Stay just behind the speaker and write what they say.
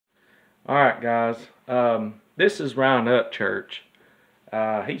Alright guys, this is Ryan Upchurch.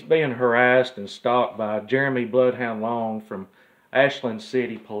 He's being harassed and stalked by Jeremy Bloodhound Long from Ashland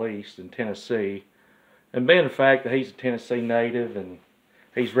City Police in Tennessee. And being the fact that he's a Tennessee native and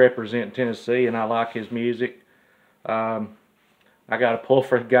he's representing Tennessee and I like his music, I got a pull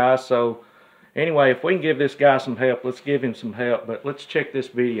for the guy. So anyway, if we can give this guy some help, let's give him some help. But let's check this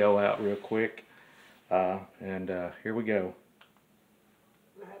video out real quick. Here we go.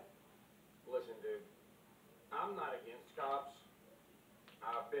 Listen, dude, I'm not against cops.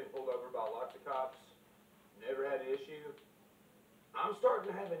 I've been pulled over by lots of cops. Never had an issue. I'm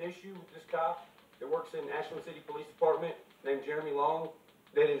starting to have an issue with this cop that works in Ashland City Police Department named Jeremy Long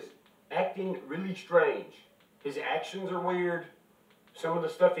that is acting really strange. His actions are weird. Some of the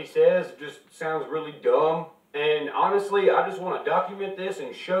stuff he says just sounds really dumb. And honestly, I just want to document this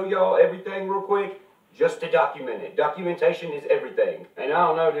and show y'all everything real quick. Just to document it. Documentation is everything. And I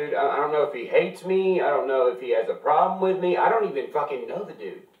don't know, dude. I don't know if he hates me. I don't know if he has a problem with me. I don't even fucking know the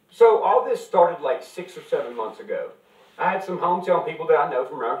dude. So all this started like 6 or 7 months ago. I had some hometown people that I know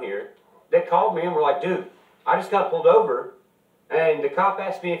from around here that called me and were like, dude, I just got pulled over and the cop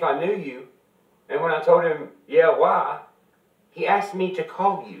asked me if I knew you. And when I told him, yeah, why? He asked me to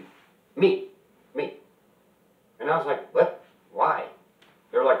call you. Me. And I was like, what? Why?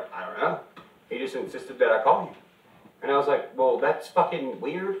 They were like, I don't know. He just insisted that I call you. And I was like, well, that's fucking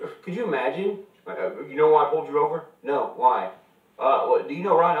weird. Could you imagine? You know why I pulled you over? No, why? Well, do you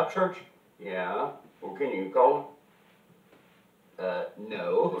know Ryan Upchurch? Yeah. Well, can you call him?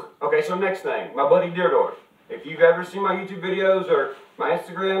 No. Okay, so next thing, my buddy Deerdorf. If you've ever seen my YouTube videos or my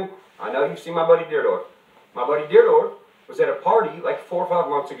Instagram, I know you've seen my buddy Deerdorf. My buddy Deerdorf was at a party like 4 or 5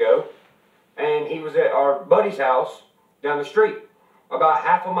 months ago, and he was at our buddy's house down the street. About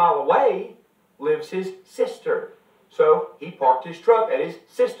half a mile away lives his sister. So he parked his truck at his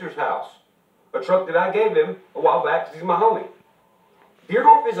sister's house. A truck that I gave him a while back because he's my homie.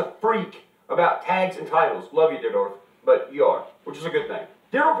 Deerdorf is a freak about tags and titles. Love you, Deerdorf, but you are, which is a good thing.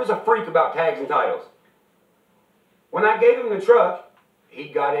 Deerdorf is a freak about tags and titles. When I gave him the truck, he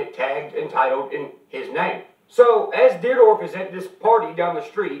got it tagged and titled in his name. So as Deerdorf is at this party down the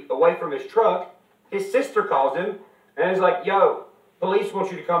street away from his truck, his sister calls him and is like, yo, police want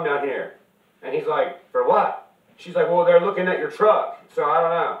you to come down here. And he's like, for what? She's like, well, they're looking at your truck, so I don't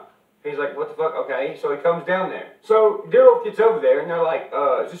know. He's like, what the fuck? Okay, so he comes down there. So Daryl gets over there, and they're like,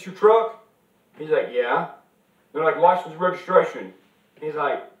 is this your truck? He's like, yeah. They're like, license registration. He's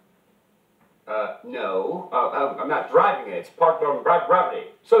like, no, I'm not driving it. It's parked on private property.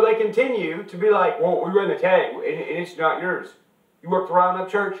 So they continue to be like, well, we ran the tag, and it's not yours. You work for Ryan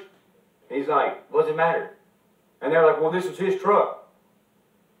Upchurch? He's like, what does it matter? And they're like, well, this is his truck.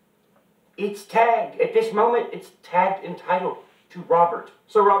 It's tagged. At this moment, it's tagged entitled to Robert.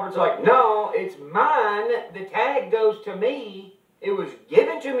 So Robert's like, no, it's mine. The tag goes to me. It was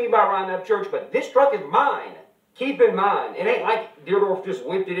given to me by Ryan Upchurch, but this truck is mine. Keep in mind, it ain't like Deerdorf just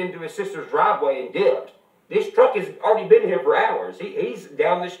whipped it into his sister's driveway and dipped. This truck has already been here for hours. He's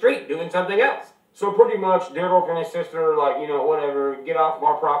down the street doing something else. So pretty much, Deerdorf and his sister are like, you know, whatever, get off of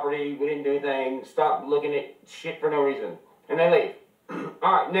our property. We didn't do anything. Stop looking at shit for no reason. And they leave.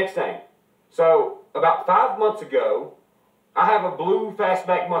 All right, next thing. So, about 5 months ago, I have a blue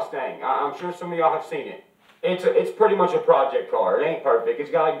fastback Mustang. I'm sure some of y'all have seen it. It's pretty much a project car. It ain't perfect.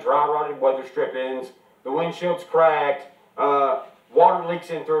 It's got like dry rotted weather strip-ins. The windshield's cracked. Water leaks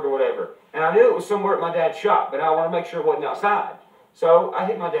in through it or whatever. And I knew it was somewhere at my dad's shop, but I want to make sure it wasn't outside. So, I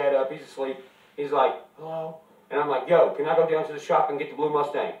hit my dad up. He's asleep. He's like, hello? And I'm like, yo, can I go down to the shop and get the blue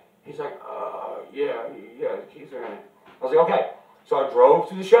Mustang? He's like, yeah, the keys are in it. I was like, okay. So, I drove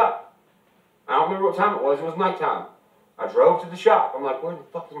to the shop. I don't remember what time it was nighttime. I drove to the shop. I'm like, where the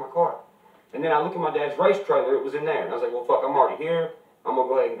fuck is my car? And then I look at my dad's race trailer. It was in there. And I was like, well, fuck, I'm already here. I'm going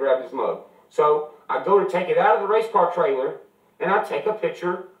to go ahead and grab this mug. So I go to take it out of the race car trailer, and I take a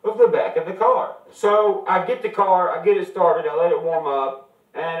picture of the back of the car. So I get the car, I get it started, I let it warm up,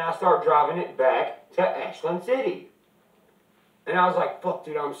 and I start driving it back to Ashland City. And I was like, fuck,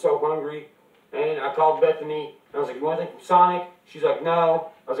 dude, I'm so hungry. And I called Bethany, and I was like, you want anything from Sonic? She's like,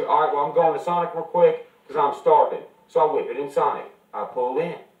 no. I was like, all right, well, I'm going to Sonic real quick because I'm starving. So I whip it in Sonic. I pull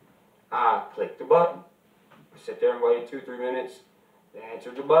in. I click the button. I sit there and waited 2 or 3 minutes. They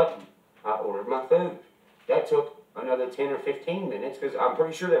answered the button. I ordered my food. That took another 10 or 15 minutes because I'm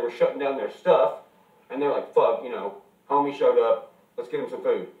pretty sure they were shutting down their stuff. And they're like, fuck, you know, homie showed up. Let's get him some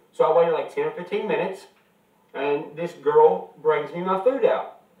food. So I waited like 10 or 15 minutes. And this girl brings me my food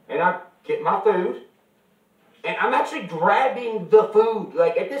out. And I get my food. And I'm actually grabbing the food.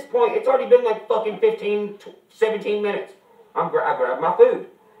 Like, at this point, it's already been like fucking 15, 17 minutes. I grab my food.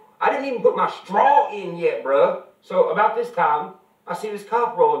 I didn't even put my straw in yet, bruh. So about this time, I see this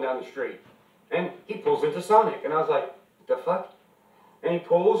cop rolling down the street. And he pulls into Sonic. And I was like, what the fuck? And he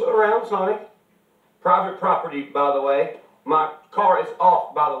pulls around Sonic. Private property, by the way. My car is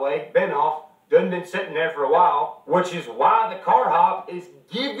off, by the way. Been off. Done been sitting there for a while. Which is why the car hop is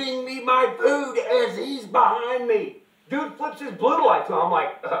giving me my food as he's behind me. Dude flips his blue lights on. I'm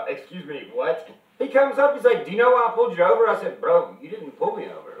like, excuse me, what? He comes up, he's like, do you know why I pulled you over? I said, bro, you didn't pull me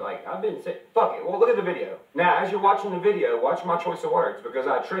over. Like, I've been sick. Fuck it. Well, look at the video. Now, as you're watching the video, watch my choice of words because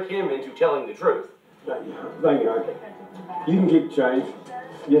I trick him into telling the truth. Thank you. Thank you. You can keep the change.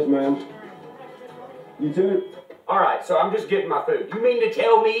 Yes, ma'am. You too? Alright, so I'm just getting my food. You mean to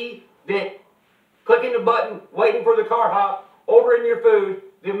tell me that clicking the button, waiting for the car hop, ordering your food,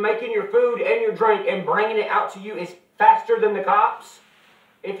 then making your food and your drink and bringing it out to you is faster than the cops?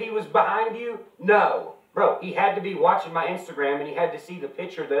 If he was behind you? No. Bro, he had to be watching my Instagram and he had to see the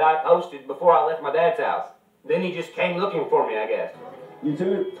picture that I posted before I left my dad's house. Then he just came looking for me, I guess. You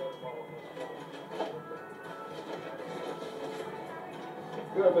too?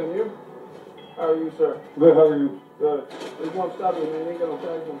 Good, and you? How are you, sir? Good, how are you? Good. There's one stop you, man. You ain't got no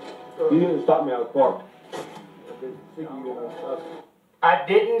tags on. You didn't stop me, I was parked. I didn't see you and I stopped. I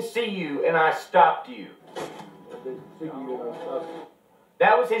didn't see you and I stopped you. I didn't see you and I stopped.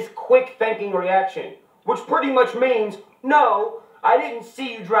 That was his quick thinking reaction, which pretty much means, no, I didn't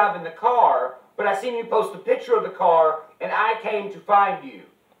see you driving the car, but I seen you post a picture of the car, and I came to find you,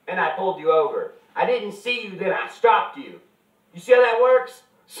 and I pulled you over. I didn't see you, then I stopped you. You see how that works?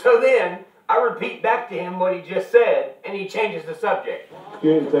 So then, I repeat back to him what he just said, and he changes the subject.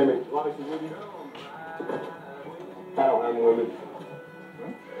 You didn't say me. License with you? I don't have one with me.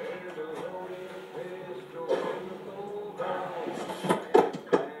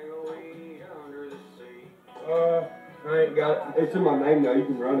 I ain't got it. It's in my name now, you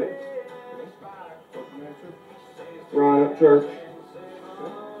can run it. What's the name, sir? Run Upchurch.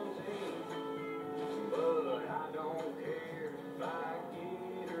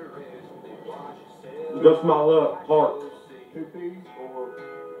 Just my luck, park. 2 P's or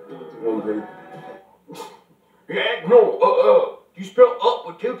 1 P. Yeah, no, you spell up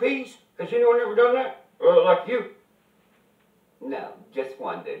with 2 P's? Has anyone ever done that? Like you? No, just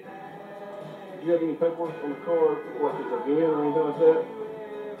one, dude. Do you have any paperwork on the car, like it's a VIN or anything like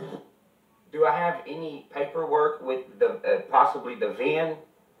that? Do I have any paperwork with the possibly the VIN?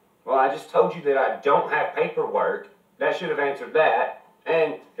 Well, I just told you that I don't have paperwork. That should have answered that.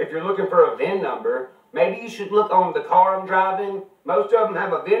 And if you're looking for a VIN number, maybe you should look on the car I'm driving. Most of them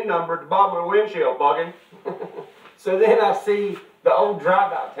have a VIN number at the bottom of the windshield, bugging. So then I see the old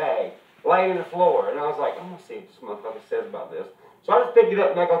drive-out tag laying on the floor, and I was like, I'm gonna see what this motherfucker says about this. So I just picked it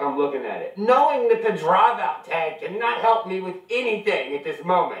up and act like I'm looking at it, knowing that the drive-out tag cannot help me with anything at this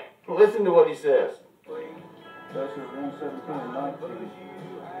moment. Listen to what he says. That's your 117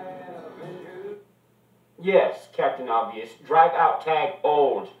 Yes, Captain Obvious. Drive-out tag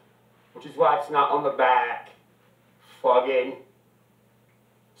old, which is why it's not on the back. Fucking.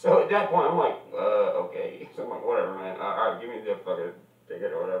 So at that point, I'm like, okay. So I'm like, whatever, man. All right, give me the fucking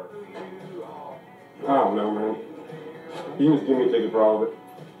ticket or whatever. I don't know, man. You can just give me a ticket for all of it.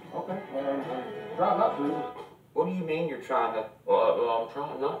 Okay. Try not to. What do you mean you're trying to? Well, I'm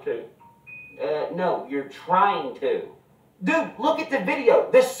trying not to. No, you're trying to. Dude, look at the video.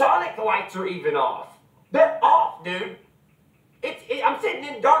 The Sonic lights are even off. They're off, dude. I'm sitting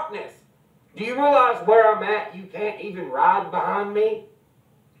in darkness. Do you realize where I'm at? You can't even ride behind me.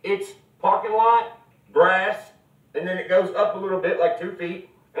 It's parking lot, grass, and then it goes up a little bit, like 2 feet,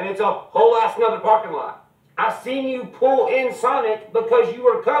 and it's a whole ass another parking lot. I seen you pull in Sonic because you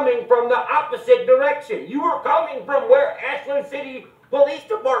were coming from the opposite direction. You were coming from where Ashland City Police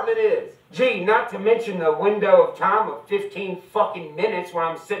Department is. Gee, not to mention the window of time of 15 fucking minutes where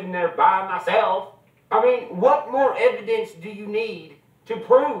I'm sitting there by myself. I mean, what more evidence do you need to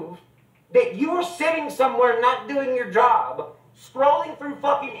prove that you were sitting somewhere not doing your job, scrolling through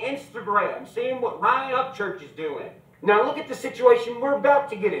fucking Instagram, seeing what Ryan Upchurch is doing? Now look at the situation we're about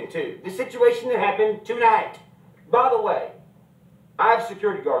to get into. The situation that happened tonight. By the way, I have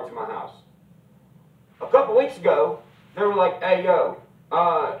security guards in my house. A couple weeks ago, they were like, hey, yo,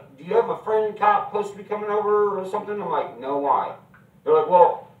 do you have a friend cop supposed to be coming over or something? I'm like, no, why? They're like,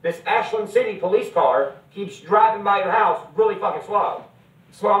 well, this Ashland City police car keeps driving by your house really fucking slow.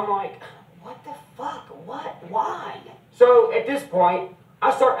 So I'm like, what the fuck? What? Why? So at this point,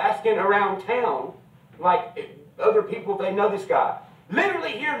 I start asking around town, like, other people, if they know this guy.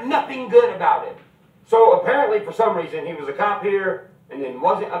 Literally hear nothing good about him. So apparently, for some reason, he was a cop here, and then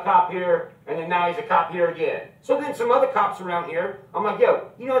wasn't a cop here, and then now he's a cop here again. So then some other cops around here, I'm like, yo,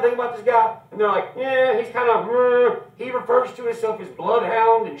 you know anything about this guy? And they're like, yeah, he's kind of, he refers to himself as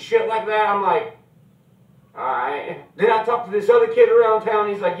Bloodhound and shit like that. I'm like, alright. Then I talked to this other kid around town,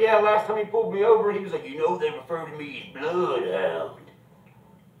 he's like, yeah, last time he pulled me over, he was like, you know they refer to me as Bloodhound.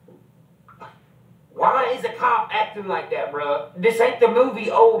 Why is a cop acting like that, bruh? This ain't the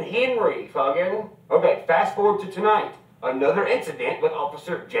movie Old Henry, fucking. Okay, fast forward to tonight. Another incident with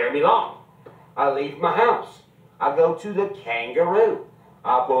Officer Jeremy Long. I leave my house. I go to the Kangaroo.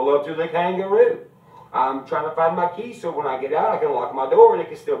 I pull up to the Kangaroo. I'm trying to find my key so when I get out I can lock my door and it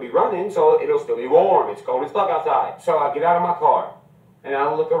can still be running so it'll still be warm. It's cold as fuck outside. So I get out of my car and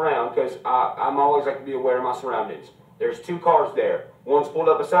I look around because I'm always like to be aware of my surroundings. There's two cars there. One's pulled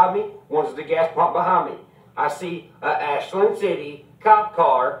up beside me, one's at the gas pump behind me. I see a Ashland City cop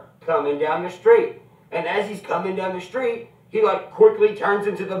car coming down the street. And as he's coming down the street, he like quickly turns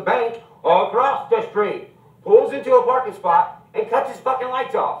into the bank across the street, pulls into a parking spot, and cuts his fucking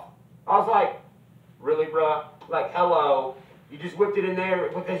lights off. I was like, really, bruh? Like, hello? You just whipped it in there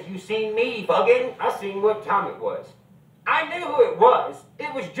because you seen me, fucking? I seen what time it was. I knew who it was.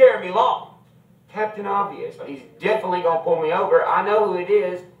 It was Jeremy Long. Captain Obvious. He's definitely gonna pull me over. I know who it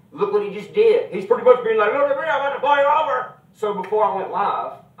is. Look what he just did. He's pretty much being like, look at me, I'm about to pull you over. So before I went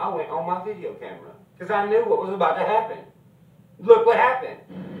live, I went on my video camera. Because I knew what was about to happen. Look what happened.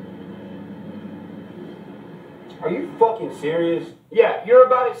 Are you fucking serious? Yeah, you're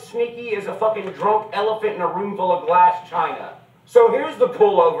about as sneaky as a fucking drunk elephant in a room full of glass china. So here's the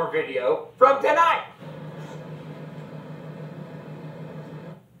pullover video from tonight.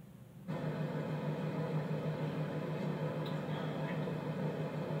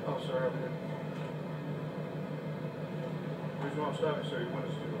 Oh, sorry, I'm here. The reason why I'm stopping, sir, you want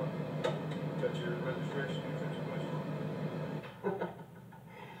us to got your registration information?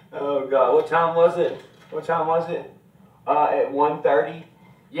 Oh God, what time was it? What time was it? At 1:30.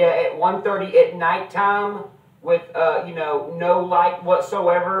 Yeah, at 1:30 at nighttime with, you know, no light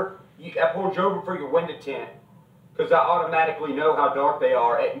whatsoever. I pulled you over for your window tint because I automatically know how dark they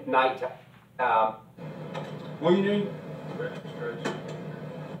are at night. What do you need? Registration.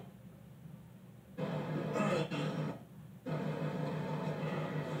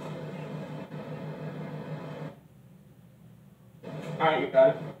 Alright, you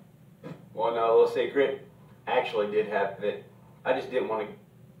got it. Well, no, a little secret. I actually did have it. I just didn't want to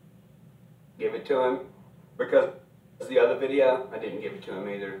give it to him because the other video, I didn't give it to him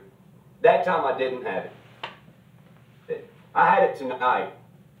either. That time I didn't have it. I had it tonight,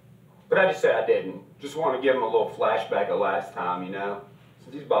 but I just said I didn't. Just want to give him a little flashback of last time, you know?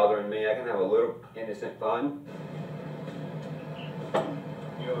 Since he's bothering me, I can have a little innocent fun.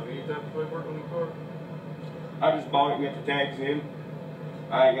 You don't need that paperwork on the car? I just bought it and got the tags in.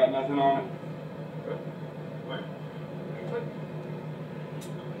 I ain't got nothing on it. Okay. Wait.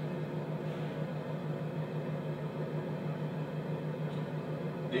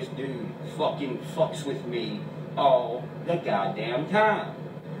 This dude fucking fucks with me all the goddamn time.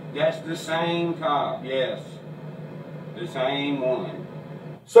 That's the same cop, yes. The same one.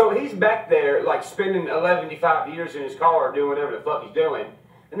 So he's back there, like, spending 11 years in his car doing whatever the fuck he's doing.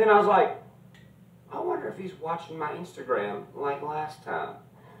 And then I was like, I wonder if he's watching my Instagram like last time.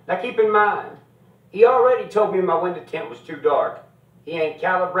 Now keep in mind, he already told me my window tint was too dark. He ain't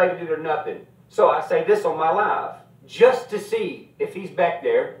calibrated it or nothing. So I say this on my live, just to see if he's back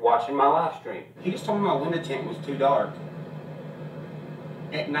there watching my live stream. He just told me my window tint was too dark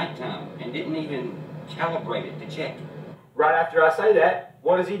at nighttime and didn't even calibrate it to check. Right after I say that,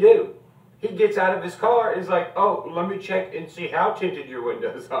 what does he do? He gets out of his car and is like, oh, let me check and see how tinted your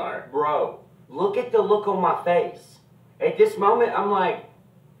windows are. Bro, look at the look on my face. At this moment, I'm like,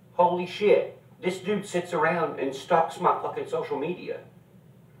 holy shit, this dude sits around and stalks my fucking social media.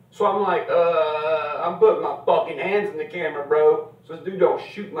 So I'm like, I'm putting my fucking hands in the camera, bro, so this dude don't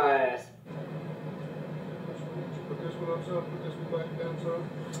shoot my ass. Put this one up, son. Put this one back down, son.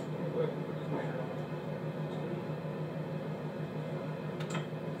 Put this one here.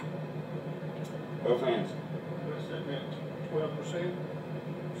 Both hands. That's sitting at 12%.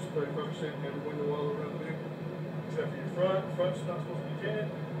 35% every window all around the vehicle. Except for your front. Front's not supposed to be tinted.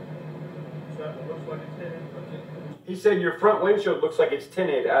 It looks like it's tinted. He said your front windshield looks like it's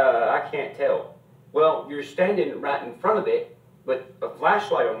tinted. I can't tell. Well, you're standing right in front of it with a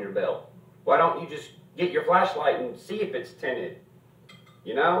flashlight on your belt. Why don't you just get your flashlight and see if it's tinted?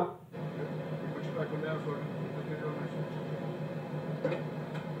 You know? Put your back one down for me.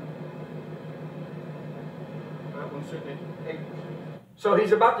 That one's sitting at 8%. So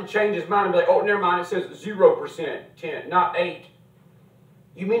he's about to change his mind and be like, oh, never mind, it says 0% tint, not 8.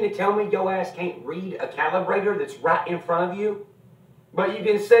 You mean to tell me your ass can't read a calibrator that's right in front of you? But you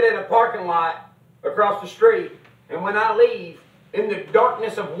can sit at a parking lot across the street, and when I leave, in the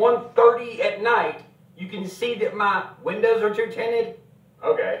darkness of 1:30 at night, you can see that my windows are too tinted?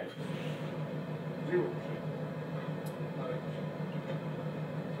 Okay. 0%. Not 8%.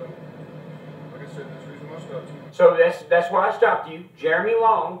 So, like I said, that's the reason why I stopped you. So that's why I stopped you. Jeremy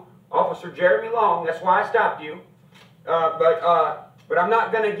Long, Officer Jeremy Long, that's why I stopped you. But I'm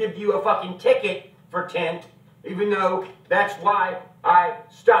not going to give you a fucking ticket for tint, even though that's why I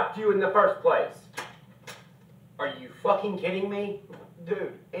stopped you in the first place. Are you fucking kidding me?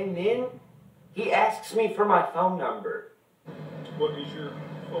 Dude, and then he asks me for my phone number. What is your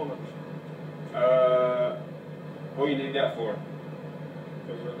phone number? What do you need that for?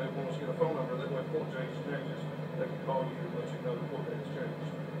 Because they want us to get a phone number, that way if court changes, they can call you and let you know the court date has changed.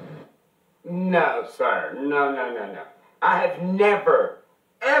 No, sir. No. I have never,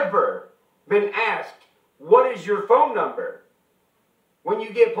 ever been asked, what is your phone number? When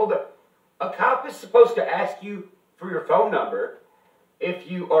you get pulled up, a cop is supposed to ask you for your phone number if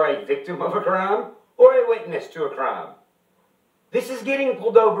you are a victim of a crime or a witness to a crime. This is getting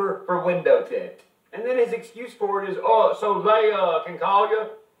pulled over for window tint. And then his excuse for it is, oh, so they can call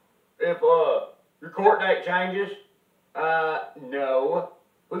you if your court date changes? No.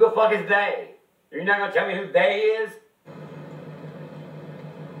 Who the fuck is they? You're not going to tell me who they is?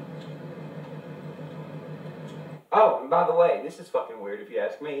 Oh, and by the way, this is fucking weird if you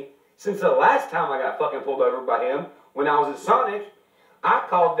ask me. Since the last time I got fucking pulled over by him, when I was at Sonic, I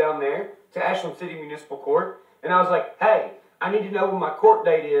called down there to Ashland City Municipal Court, and I was like, hey, I need to know when my court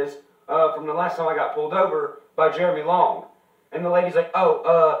date is from the last time I got pulled over by Jeremy Long. And the lady's like,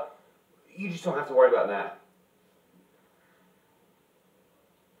 oh, you just don't have to worry about that.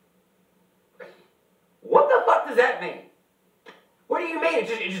 What the fuck does that mean? What do you mean? It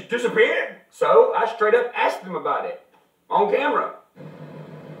just disappeared? So I straight up asked him about it on camera.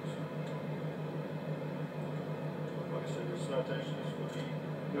 Like I said, this citation is for the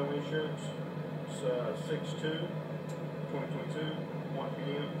no insurance. It's 6/2/2022, 1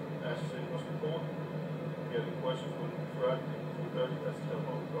 p.m. Ashland City Municipal Court. If you have any questions, when Friday, 4:30, that's the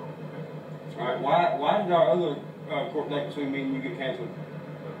telephone call. Okay? Alright, why did our other court date between me and you get canceled?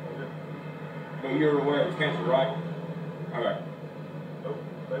 But you're aware it's canceled, right? Alright. Nope.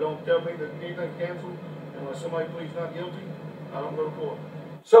 They don't tell me that anything's canceled unless somebody pleads not guilty. I don't go to court.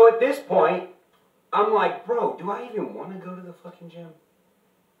 So at this point, I'm like, bro, do I even want to go to the fucking gym?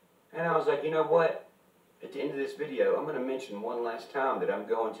 And I was like, you know what? At the end of this video, I'm going to mention one last time that I'm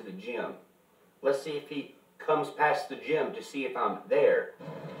going to the gym. Let's see if he comes past the gym to see if I'm there.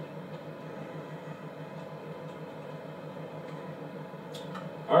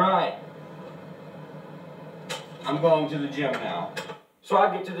 Alright. I'm going to the gym now. So I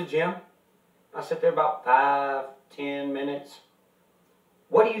get to the gym. I sit there about 5-10 minutes.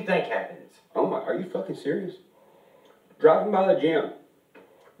 What do you think happens? Oh my, are you fucking serious? Driving by the gym.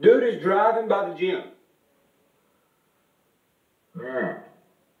 Dude is driving by the gym.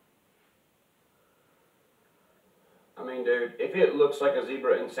 I mean, dude, if it looks like a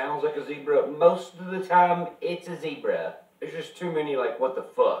zebra and sounds like a zebra, most of the time it's a zebra. There's just too many, like, what the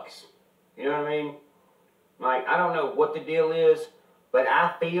fucks. You know what I mean? Like, I don't know what the deal is, but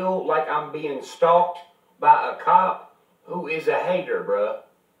I feel like I'm being stalked by a cop who is a hater, bruh.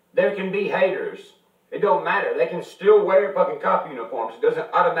 There can be haters. It don't matter. They can still wear fucking cop uniforms. It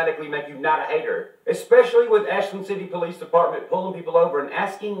doesn't automatically make you not a hater. Especially with Ashland City Police Department pulling people over and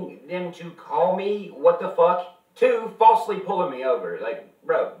asking them to call me what the fuck, to falsely pulling me over. Like,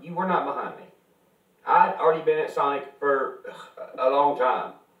 bro, you were not behind me. I'd already been at Sonic for a long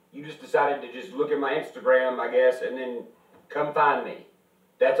time. You just decided to just look at my Instagram, I guess, and then come find me.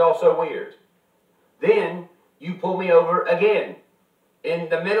 That's also weird. Then you pull me over again in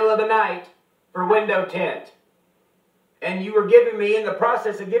the middle of the night for window tint. And you were giving me, in the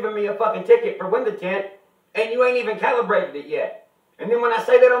process of giving me a fucking ticket for window tint, and you ain't even calibrated it yet. And then when I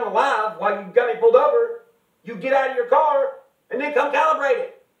say that on the live, while you got me pulled over, you get out of your car and then come calibrate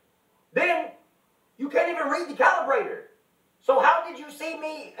it. Then you can't even read the calibrator. So how did you see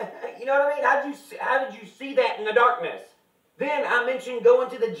me? You know what I mean? How did you see that in the darkness? Then I mentioned going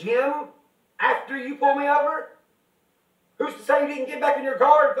to the gym after you pull me over. Who's to say you didn't get back in your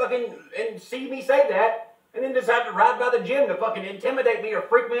car and see me say that and then decide to ride by the gym to fucking intimidate me or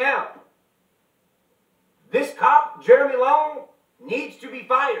freak me out? This cop, Jeremy Long, needs to be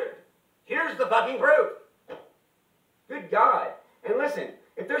fired. Here's the fucking proof. Good God. And listen,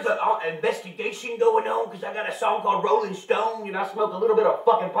 if there's an investigation going on because I got a song called Rolling Stone and I smoke a little bit of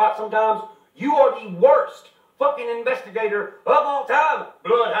fucking pot sometimes, you are the worst fucking investigator of all time,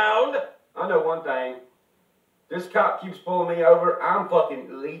 Bloodhound. I know one thing. This cop keeps pulling me over. I'm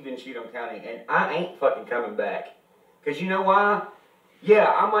fucking leaving Cheatham County, and I ain't fucking coming back. Because you know why? Yeah,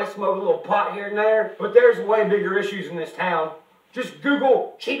 I might smoke a little pot here and there, but there's way bigger issues in this town. Just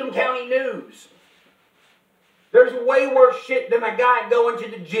Google Cheatham County News. There's way worse shit than a guy going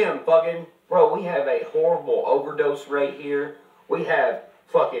to the gym, fucking. Bro, we have a horrible overdose rate here. We have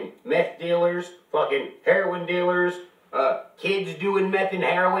fucking meth dealers, fucking heroin dealers, kids doing meth and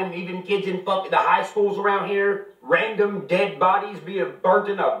heroin, even kids in fucking the high schools around here. Random dead bodies being burnt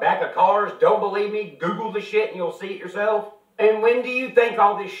in the back of cars. Don't believe me? Google the shit and you'll see it yourself. And when do you think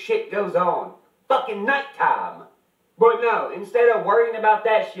all this shit goes on? Fucking nighttime. But no, instead of worrying about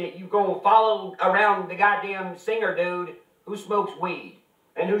that shit, you go follow around the goddamn singer dude who smokes weed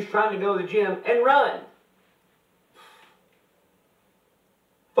and who's trying to go to the gym and run.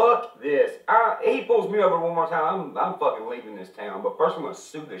 Fuck this. He pulls me over one more time, I'm fucking leaving this town. But first I'm going to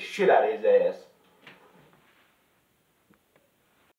sue the shit out of his ass.